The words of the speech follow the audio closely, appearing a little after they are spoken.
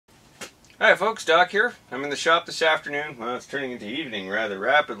Hi folks, Doc here. I'm in the shop this afternoon. Well, it's turning into evening rather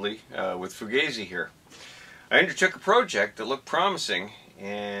rapidly with Fugazi here. I undertook a project that looked promising,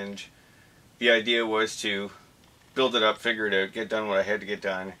 and the idea was to build it up, figure it out, get done what I had to get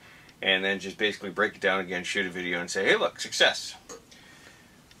done, and then just basically break it down again, shoot a video and say, hey look, success.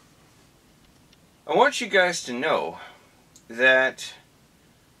 I want you guys to know that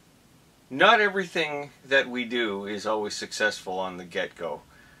not everything that we do is always successful on the get-go.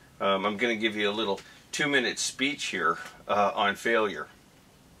 I'm going to give you a little 2-minute speech here on failure.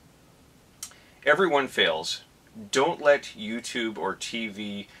 Everyone fails. Don't let YouTube or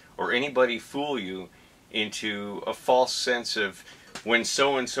TV or anybody fool you into a false sense of when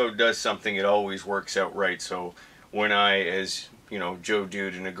so-and-so does something, it always works out right. So when I, as you know, Joe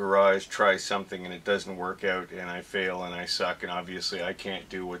Dude in a garage, try something and it doesn't work out and I fail and I suck, and obviously I can't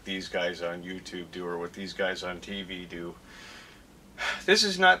do what these guys on YouTube do or what these guys on TV do. This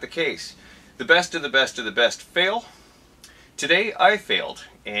is not the case. The best of the best of the best fail. Today I failed,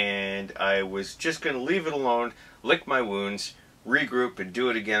 and I was just going to leave it alone, lick my wounds, regroup and do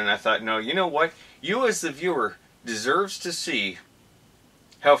it again, and I thought, no, you know what? You as the viewer deserves to see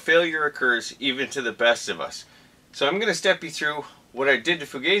how failure occurs even to the best of us. So I'm going to step you through what I did to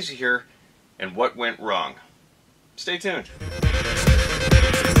Fugazi here and what went wrong. Stay tuned.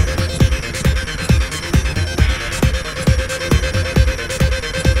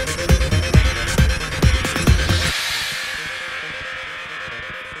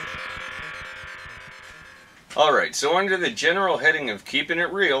 Alright, so under the general heading of keeping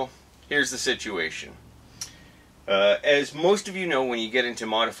it real, here's the situation. As most of you know, when you get into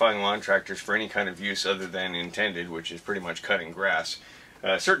modifying lawn tractors for any kind of use other than intended, which is pretty much cutting grass,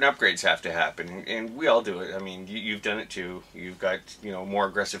 certain upgrades have to happen, and we all do it. I mean, you've done it too. You've got, you know, more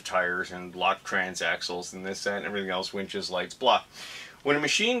aggressive tires and locked transaxles and this, that, and everything else, winches, lights, blah. When a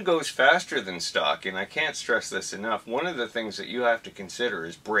machine goes faster than stock, and I can't stress this enough, one of the things that you have to consider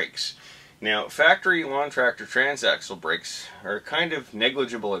is brakes. Now, factory lawn tractor transaxle brakes are kind of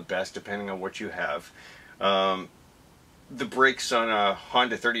negligible at best, depending on what you have. The brakes on a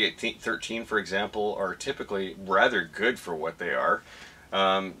Honda 3813, for example, are typically rather good for what they are.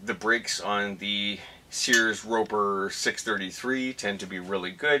 The brakes on the Sears Roper 633 tend to be really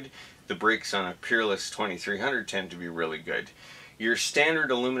good. The brakes on a Peerless 2300 tend to be really good. Your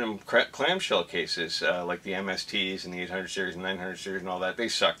standard aluminum clamshell cases, like the MSTs and the 800 series and 900 series and all that, they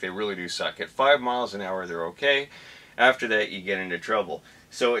suck. They really do suck. At 5 miles an hour, they're okay. After that, you get into trouble.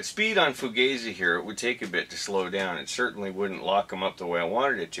 So at speed on Fugazi here, it would take a bit to slow down. It certainly wouldn't lock them up the way I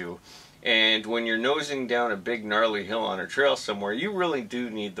wanted it to. And when you're nosing down a big gnarly hill on a trail somewhere, you really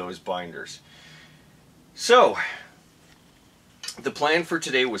do need those binders. So, the plan for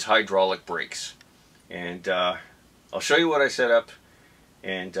today was hydraulic brakes. And I'll show you what I set up,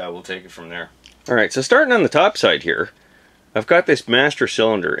 and we'll take it from there. Alright, so starting on the top side here, I've got this master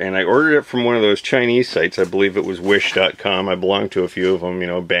cylinder, and I ordered it from one of those Chinese sites. I believe it was wish.com. I belong to a few of them, you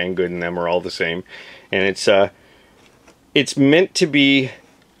know, Banggood and them are all the same. And it's meant to be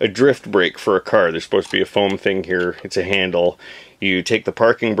a drift brake for a car. There's supposed to be a foam thing here. It's a handle. You take the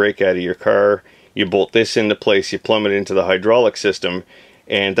parking brake out of your car, you bolt this into place, you plumb it into the hydraulic system,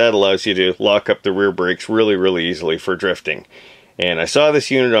 and that allows you to lock up the rear brakes really, really easily for drifting. And I saw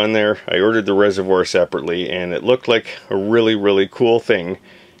this unit on there. I ordered the reservoir separately, and it looked like a really, really cool thing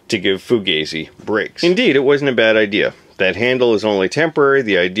to give Fugazi brakes. Indeed, it wasn't a bad idea. That handle is only temporary.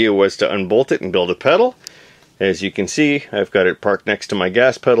 The idea was to unbolt it and build a pedal. As you can see, I've got it parked next to my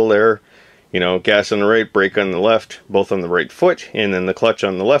gas pedal there. You know, gas on the right, brake on the left, both on the right foot, and then the clutch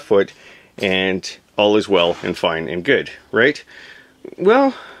on the left foot, and all is well and fine and good, right?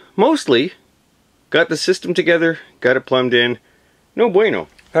 Well, mostly. Got the system together, got it plumbed in. No bueno.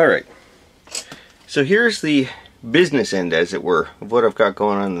 Alright, so here's the business end, as it were, of what I've got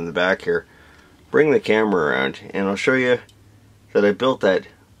going on in the back here. Bring the camera around, and I'll show you that I built that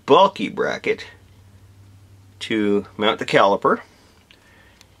bulky bracket to mount the caliper.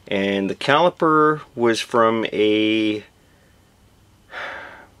 And the caliper was from a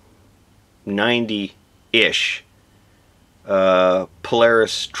 90-ish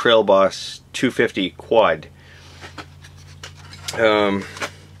Polaris Trail Boss 250 quad.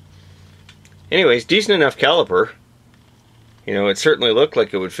 Anyways, decent enough caliper. You know, it certainly looked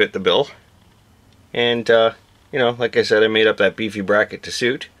like it would fit the bill. And, you know, like I said, I made up that beefy bracket to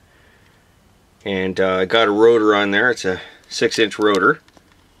suit. And I got a rotor on there. It's a 6-inch rotor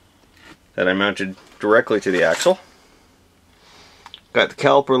that I mounted directly to the axle. Got the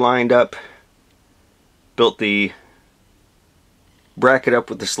caliper lined up. Built the bracket up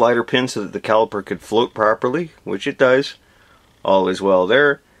with the slider pin so that the caliper could float properly, which it does. All is well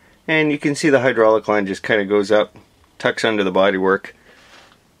there. And you can see the hydraulic line just kind of goes up, tucks under the bodywork,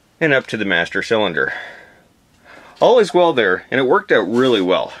 and up to the master cylinder. All is well there, and it worked out really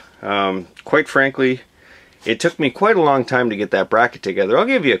well. Quite frankly, it took me quite a long time to get that bracket together. I'll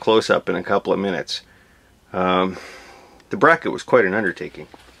give you a close-up in a couple of minutes. The bracket was quite an undertaking.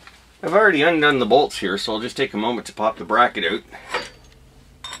 I've already undone the bolts here, so I'll just take a moment to pop the bracket out.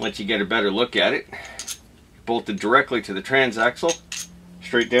 Let you get a better look at it. Bolted directly to the transaxle,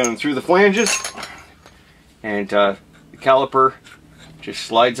 straight down and through the flanges. And the caliper just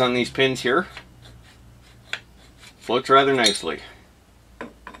slides on these pins here. Floats rather nicely.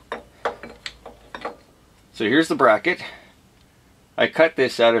 So here's the bracket. I cut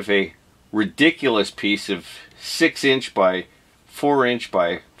this out of a ridiculous piece of 6" by 4"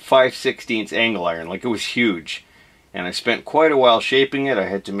 by 5/16 angle iron. Like, it was huge. And I spent quite a while shaping it. I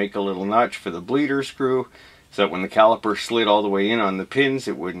had to make a little notch for the bleeder screw so that when the caliper slid all the way in on the pins,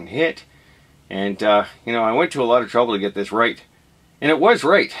 it wouldn't hit. And, you know, I went to a lot of trouble to get this right. And it was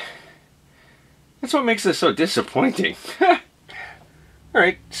right. That's what makes this so disappointing.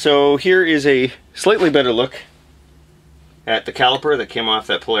 Alright, so here is a slightly better look at the caliper that came off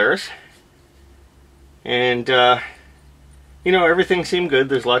that Polaris. And, you know, everything seemed good.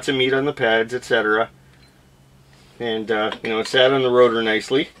 There's lots of meat on the pads, etc. And, you know, it sat on the rotor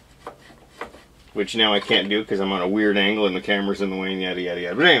nicely. Which now I can't do because I'm on a weird angle and the camera's in the way and yada yada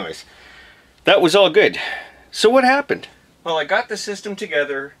yada. But anyways, that was all good. So what happened? Well, I got the system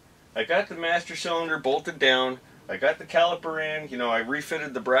together. I got the master cylinder bolted down. I got the caliper in. You know, I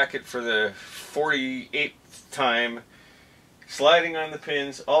refitted the bracket for the 48th time. Sliding on the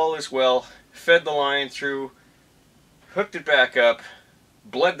pins, all is well. Fed the line through. Hooked it back up.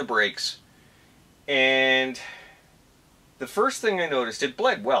 Bled the brakes. And the first thing I noticed, it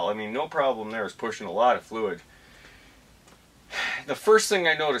bled well. I mean, no problem there. It was pushing a lot of fluid. The first thing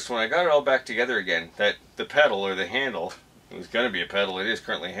I noticed when I got it all back together again, that the pedal or the handle, it was going to be a pedal, it is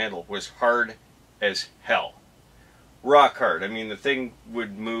currently a handle, was hard as hell. Rock hard. I mean, the thing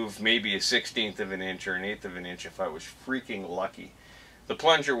would move maybe a 1/16 of an inch or an 1/8 of an inch if I was freaking lucky. The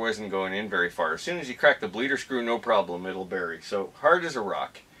plunger wasn't going in very far. As soon as you crack the bleeder screw, no problem, it'll bury. So hard as a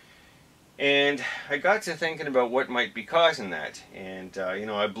rock. And I got to thinking about what might be causing that. And, you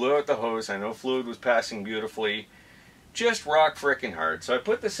know, I blew out the hose. I know fluid was passing beautifully. Just rock frickin' hard. So I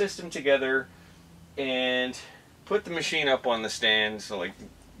put the system together and put the machine up on the stand, so like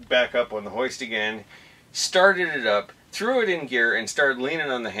back up on the hoist again, started it up, threw it in gear, and started leaning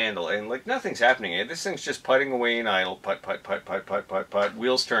on the handle. And like nothing's happening. This thing's just putting away in idle. Putt, putt, putt, putt, putt, putt, putt.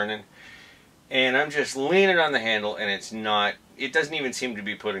 Wheels turning. And I'm just leaning on the handle, and it's not, it doesn't even seem to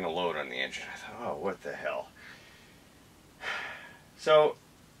be putting a load on the engine. I thought, oh, what the hell. So,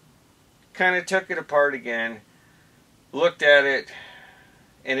 kind of took it apart again, looked at it,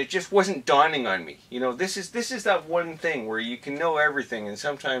 and it just wasn't dawning on me. You know, this is that one thing where you can know everything, and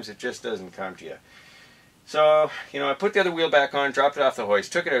sometimes it just doesn't come to you. So, you know, I put the other wheel back on, dropped it off the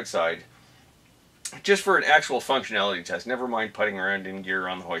hoist, took it outside, just for an actual functionality test. Never mind putting around in gear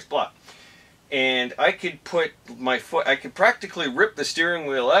on the hoist, blah. And I could put my foot, I could practically rip the steering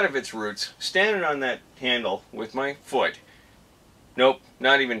wheel out of its roots, standing on that handle with my foot. Nope,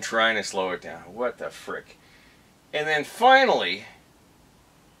 not even trying to slow it down. What the frick. And then finally,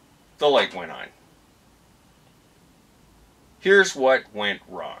 the light went on. Here's what went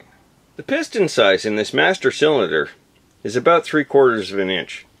wrong. The piston size in this master cylinder is about 3/4 of an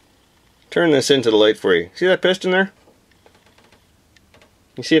inch. Turn this into the light for you. See that piston there?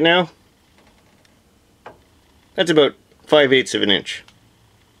 You see it now? That's about 5/8 of an inch.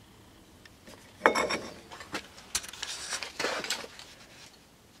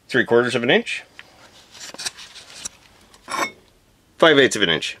 Three-quarters of an inch. 5/8 of an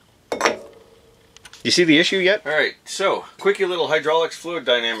inch. You see the issue yet? Alright, so, quickie little hydraulics fluid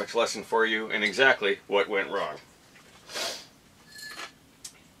dynamics lesson for you and exactly what went wrong.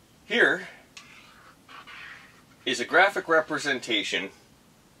 Here is a graphic representation,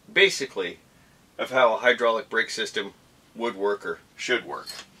 basically, of how a hydraulic brake system would work or should work.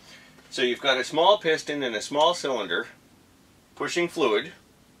 So you've got a small piston and a small cylinder pushing fluid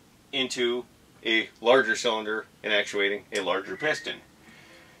into a larger cylinder and actuating a larger piston.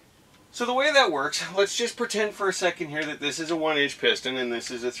 So the way that works, let's just pretend for a second here that this is a 1-inch piston and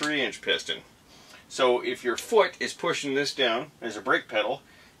this is a 3-inch piston. So if your foot is pushing this down as a brake pedal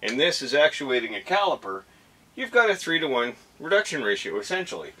and this is actuating a caliper, you've got a 3-to-1 reduction ratio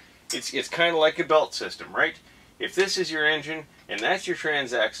essentially. It's kind of like a belt system, right? If this is your engine and that's your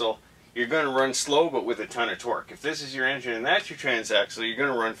transaxle, you're going to run slow but with a ton of torque. If this is your engine and that's your transaxle, you're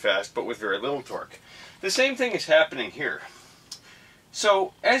going to run fast but with very little torque. The same thing is happening here.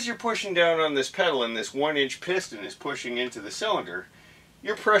 So as you're pushing down on this pedal and this 1-inch piston is pushing into the cylinder,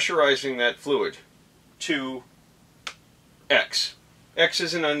 you're pressurizing that fluid to X. X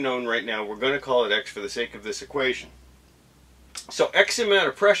is an unknown right now. We're going to call it X for the sake of this equation. So X amount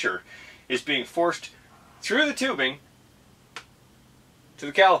of pressure is being forced through the tubing to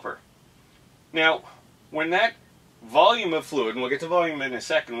the caliper. Now, when that volume of fluid, and we'll get to volume in a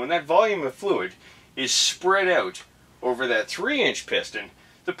second, when that volume of fluid is spread out over that 3-inch piston,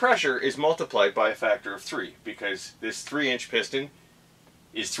 the pressure is multiplied by a factor of 3, because this 3-inch piston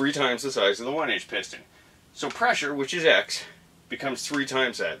is 3 times the size of the 1-inch piston. So pressure, which is X, becomes 3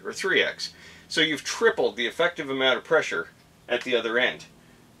 times that, or 3X. So you've tripled the effective amount of pressure at the other end.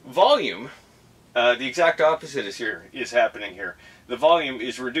 Volume, the exact opposite is happening here. The volume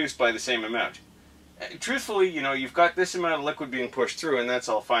is reduced by the same amount. Truthfully, you know, you've got this amount of liquid being pushed through, and that's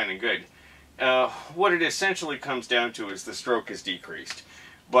all fine and good. What it essentially comes down to is the stroke is decreased.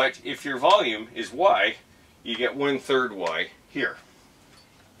 But if your volume is Y, you get 1/3 Y here.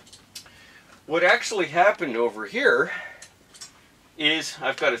 What actually happened over here is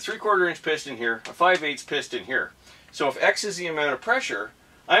I've got a 3/4 inch piston here, a 5/8 piston here. So if X is the amount of pressure,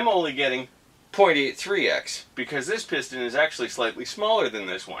 I'm only getting 0.83X, because this piston is actually slightly smaller than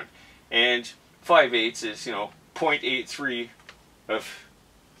this one. And 5/8 is, you know, 0.83 of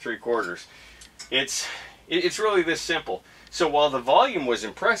 3/4. It's really this simple. So while the volume was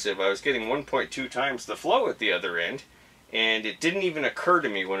impressive, I was getting 1.2 times the flow at the other end, and it didn't even occur to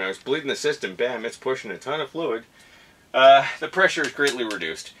me when I was bleeding the system, bam, it's pushing a ton of fluid. The pressure is greatly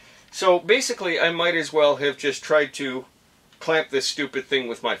reduced. So basically, I might as well have just tried to clamp this stupid thing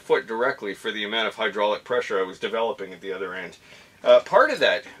with my foot directly for the amount of hydraulic pressure I was developing at the other end. Part of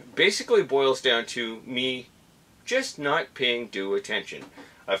that basically boils down to me just not paying due attention.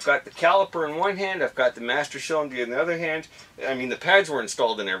 I've got the caliper in one hand, I've got the master cylinder in the other hand. I mean, the pads were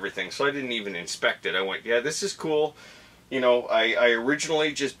installed and everything, so I didn't even inspect it. I went, yeah, this is cool. You know, I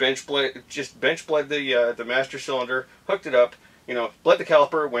originally just bench bled the master cylinder, hooked it up, you know, bled the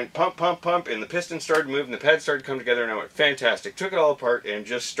caliper, went pump, pump, pump, and the piston started moving, the pads started to come together, and I went, fantastic. Took it all apart and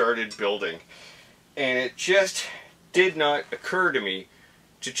just started building. And it just did not occur to me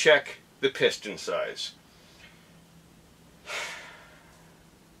to check the piston size.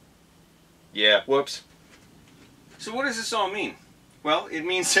 Yeah, whoops. So what does this all mean? Well, it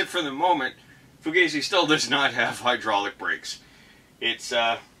means that for the moment, Fugazi still does not have hydraulic brakes. It's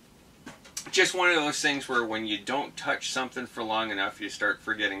just one of those things where when you don't touch something for long enough, you start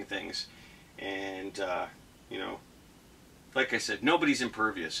forgetting things. And, you know, like I said, nobody's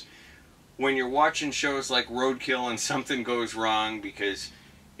impervious. When you're watching shows like Roadkill and something goes wrong because,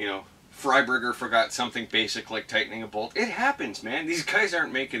 you know, Freiberger forgot something basic like tightening a bolt, it happens, man. These guys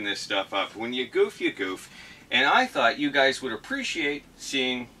aren't making this stuff up. When you goof, you goof. And I thought you guys would appreciate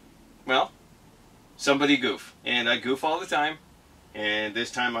seeing, well, somebody goof. And I goof all the time. And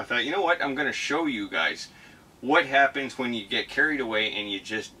this time I thought, you know what, I'm going to show you guys what happens when you get carried away and you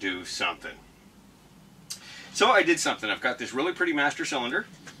just do something. So I did something. I've got this really pretty master cylinder,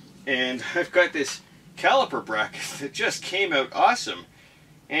 and I've got this caliper bracket that just came out awesome,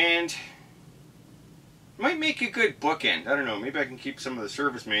 and might make a good bookend. I don't know, maybe I can keep some of the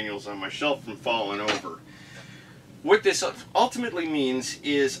service manuals on my shelf from falling over. What this ultimately means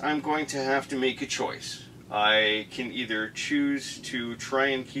is I'm going to have to make a choice. I can either choose to try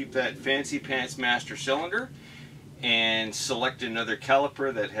and keep that fancy pants master cylinder and select another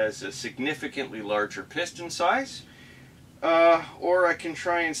caliper that has a significantly larger piston size, or I can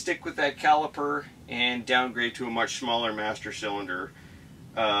try and stick with that caliper and downgrade to a much smaller master cylinder,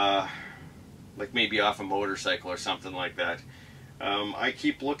 like maybe off a motorcycle or something like that. I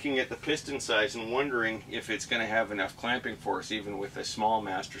keep looking at the piston size and wondering if it's going to have enough clamping force even with a small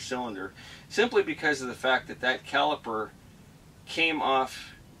master cylinder, simply because of the fact that that caliper came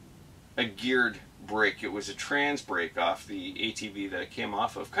off a geared brake. It was a trans brake off the ATV that it came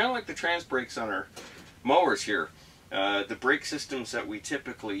off of, kind of like the trans brakes on our mowers here. The brake systems that we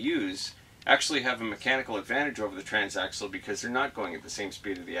typically use actually have a mechanical advantage over the transaxle because they're not going at the same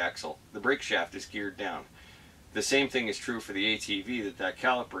speed of the axle. The brake shaft is geared down. The same thing is true for the ATV that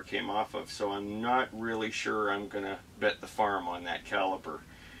caliper came off of, so I'm not really sure I'm going to bet the farm on that caliper.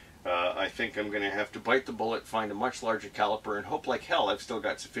 I think I'm going to have to bite the bullet, find a much larger caliper, and hope like hell I've still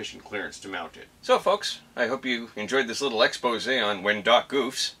got sufficient clearance to mount it. So folks, I hope you enjoyed this little expose on when Doc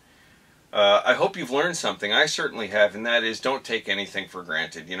goofs. I hope you've learned something. I certainly have, and that is don't take anything for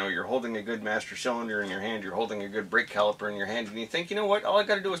granted. You know, you're holding a good master cylinder in your hand, you're holding a good brake caliper in your hand, and you think, you know what, all I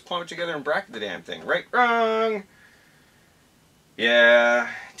got to do is plumb it together and bracket the damn thing. Right? Wrong! Yeah,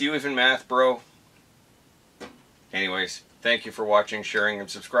 do you even math, bro? Anyways, Thank you for watching, sharing, and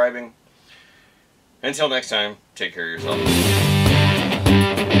subscribing. Until next time, take care of yourself.